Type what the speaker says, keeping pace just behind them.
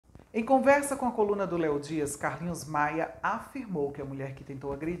Em conversa com a coluna do Léo Dias, Carlinhos Maia afirmou que a mulher que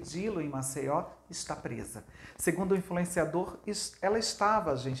tentou agredi-lo em Maceió está presa. Segundo o influenciador, ela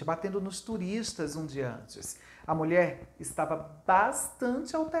estava, batendo nos turistas um dia antes. A mulher estava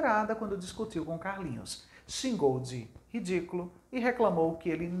bastante alterada quando discutiu com Carlinhos. Xingou de ridículo e reclamou que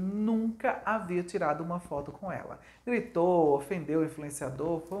ele nunca havia tirado uma foto com ela. Gritou, ofendeu o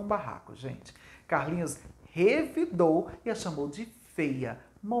influenciador, foi um barraco, gente. Carlinhos revidou e a chamou de feia.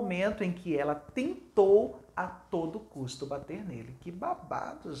 Momento em que ela tentou a todo custo bater nele. Que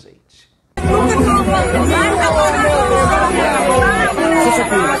babado, gente. Eu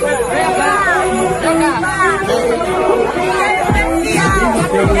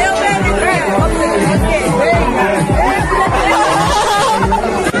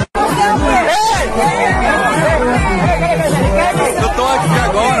tô aqui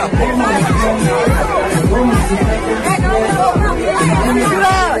agora.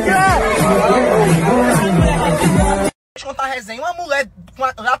 Deixa eu contar a resenha. Uma mulher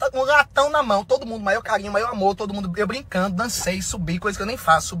com um latão na mão, todo mundo, maior carinho, maior amor, todo mundo, eu brincando, dancei, subi, coisa que eu nem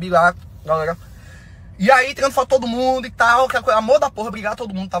faço, subi lá, galera. E aí, tirando foto todo mundo e tal, amor da porra, obrigado,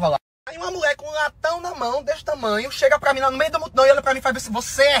 todo mundo tava lá. Aí uma mulher com um latão na mão, desse tamanho, chega pra mim lá no meio da multidão e olha pra mim e faz assim: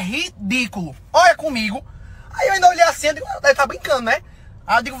 você é ridículo, olha comigo. Aí eu ainda olhei assim, eu digo, ela tá brincando, né?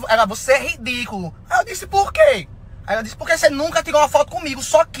 Aí eu digo, ela, você é ridículo. Aí eu disse, por quê? Aí ela disse, porque você nunca tirou uma foto comigo,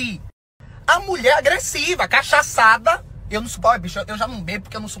 só que a mulher agressiva, cachaçada, eu não suporto, bicho, eu já não bebo,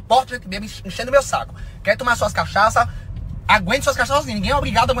 porque eu não suporto gente bebo enchendo meu saco. Quer tomar suas cachaças, aguente suas cachaças, ninguém é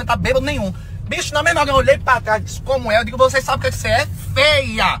obrigado a aguentar bêbado nenhum. Bicho, na mesma hora eu olhei pra trás, disse, como é? Eu digo, vocês sabem que você é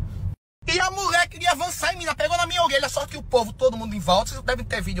feia. E a mulher queria avançar em mim, ela pegou na minha orelha, só que o povo, todo mundo em volta, vocês devem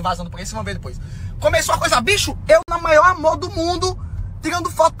ter vídeo vazando por aí, vocês vão ver depois. Começou a coisa, bicho, eu na maior amor do mundo, tirando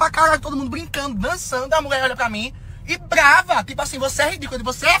foto pra caralho, todo mundo brincando, dançando, a mulher olha pra mim e brava, tipo assim, você é ridículo,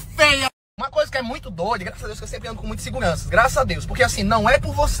 você é feia. Uma coisa que é muito doida, graças a Deus que eu sempre ando com muita segurança, graças a Deus, porque assim, não é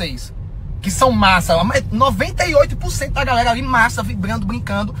por vocês que são massa, 98% da galera ali massa, vibrando,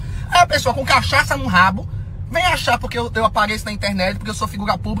 brincando, aí a pessoa com cachaça no rabo, vem achar porque eu apareço na internet, porque eu sou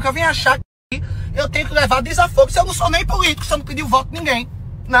figura pública, vem achar que eu tenho que levar desafogo, se eu não sou nem político, se eu não pedi o voto de ninguém.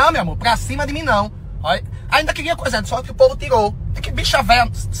 Não, meu amor, pra cima de mim não. Olha, ainda queria coisa, só que o povo tirou. Que bicha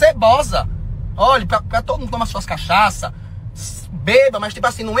velha, cebosa. Olha, pra todo mundo tomar suas cachaças, beba, mas tipo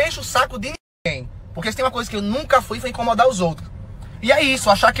assim, não enche o saco de ninguém. Porque se tem uma coisa que eu nunca fui, foi incomodar os outros. E é isso,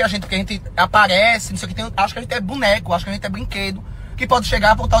 achar que a gente aparece, não sei o que tem, acho que a gente é boneco, acho que a gente é brinquedo, que pode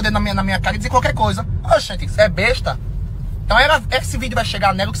chegar, apontar o dedo na minha cara e dizer qualquer coisa. Oxe, gente, você é besta. Então esse vídeo vai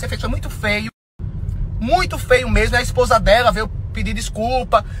chegar nela, o que você fez foi muito feio mesmo. A esposa dela veio pedir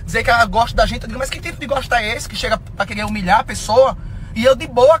desculpa, dizer que ela gosta da gente. Eu digo, mas que tipo de gostar é esse que chega pra querer humilhar a pessoa? E eu de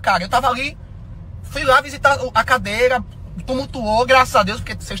boa, cara, eu tava ali, fui lá visitar a cadeira, tumultuou, graças a Deus,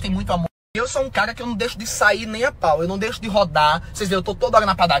 porque vocês têm muito amor. Eu sou um cara que eu não deixo de sair nem a pau, eu não deixo de rodar. Vocês veem, eu tô toda hora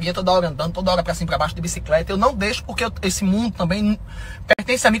na padaria, toda hora andando, toda hora pra cima e pra baixo de bicicleta. Eu não deixo porque esse mundo também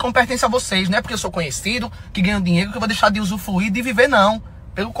pertence a mim como pertence a vocês. Não é porque eu sou conhecido, que ganho dinheiro, que eu vou deixar de usufruir, de viver, não.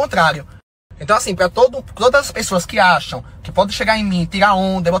 Pelo contrário. Então assim, pra todas as pessoas que acham que pode chegar em mim, tirar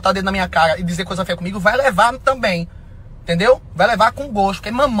onda, botar o dedo na minha cara e dizer coisa feia comigo, vai levar também. Entendeu? Vai levar com gosto.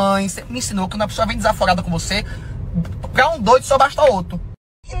 Porque mamãe sempre me ensinou que quando a pessoa vem desaforada com você, pra um doido só basta outro.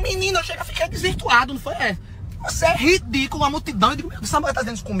 E menino, eu cheguei a ficar desvirtuado, não foi? Você é ridículo, uma multidão. Eu digo, essa mulher tá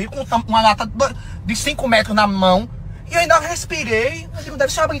dizendo isso comigo, com uma lata de 5 metros na mão. E eu ainda respirei. Eu digo,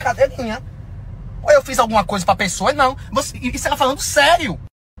 deve ser uma brincadeirinha. Ou eu fiz alguma coisa pra pessoa? Não. Isso ela falando sério.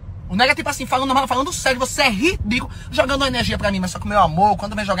 O nega tipo assim, falando sério, você é ridículo, jogando energia pra mim. Mas só que o meu amor,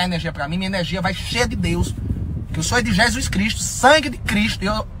 quando vem jogar energia pra mim, minha energia vai cheia de Deus. Que eu sou de Jesus Cristo, sangue de Cristo. E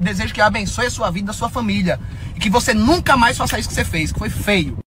eu desejo que eu abençoe a sua vida e a sua família. E que você nunca mais faça isso que você fez, que foi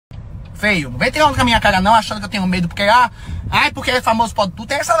feio. Feio. Não vem tirar onda com a minha cara não, achando que eu tenho medo. Porque, porque é famoso, pode tudo.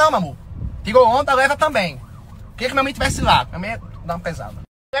 Tem essa não, meu amor. Tirou onda, leva também. Queria que minha mãe estivesse lá. Minha mãe ia dar uma pesada.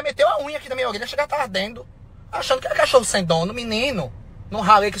 Ela meteu a unha aqui na minha orelha, chega tá ardendo. Achando que era cachorro sem dono, menino. Não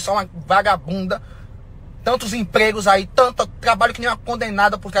ralei que só uma vagabunda. Tantos empregos aí, tanto trabalho que nem uma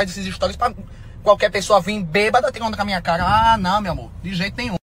condenada por trás desses stories pra qualquer pessoa vir bêbada, tirando com a minha cara. Ah, não, meu amor, de jeito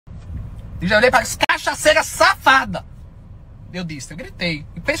nenhum. E já olhei para essa cachaceira safada. Eu disse, eu gritei.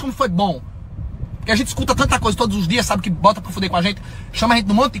 E pensa como foi bom. Porque a gente escuta tanta coisa todos os dias, sabe que bota pra fuder com a gente, chama a gente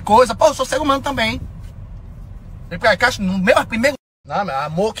de um monte de coisa. Pô, eu sou ser humano também. No meu primeiro. Não, meu,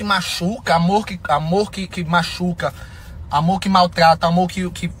 amor que machuca, amor que machuca, amor que maltrata, amor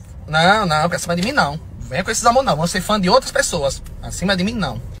que. Não, pra cima de mim não. Venha com esses amor não. Vão ser fã de outras pessoas. Acima de mim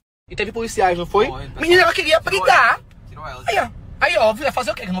não. E teve policiais, não foi? Menina, ela queria brigar. Tirou ela. Aí, óbvio, ia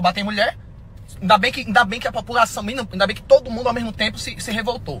fazer o quê? Que não bater em mulher? Ainda bem que a população, ainda bem que todo mundo ao mesmo tempo se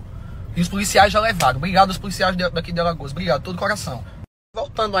revoltou. E os policiais já levaram. Obrigado aos policiais daqui de Alagoas. Obrigado, todo coração.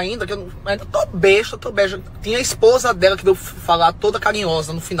 Voltando ainda, que eu ainda tô besta. Tinha a esposa dela que veio falar toda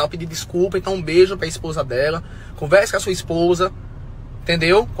carinhosa no final, pedir desculpa. Então um beijo pra esposa dela. Converse com a sua esposa.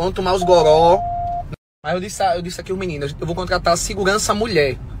 Entendeu? Quando tomar os goró. Aí eu disse aqui, os meninos, eu vou contratar segurança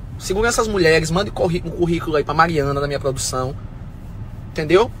mulher. Segurança as mulheres, mande um currículo aí pra Mariana, da minha produção.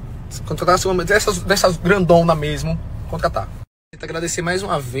 Entendeu? Contratar dessas grandona mesmo. Contratar. Quero agradecer mais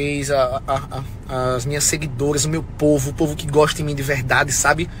uma vez as minhas seguidoras, o meu povo, o povo que gosta de mim de verdade,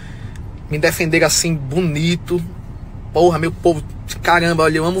 sabe? Me defender assim, bonito. Porra, meu povo, caramba,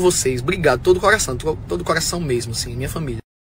 olha, eu amo vocês. Obrigado, todo coração mesmo, assim, minha família.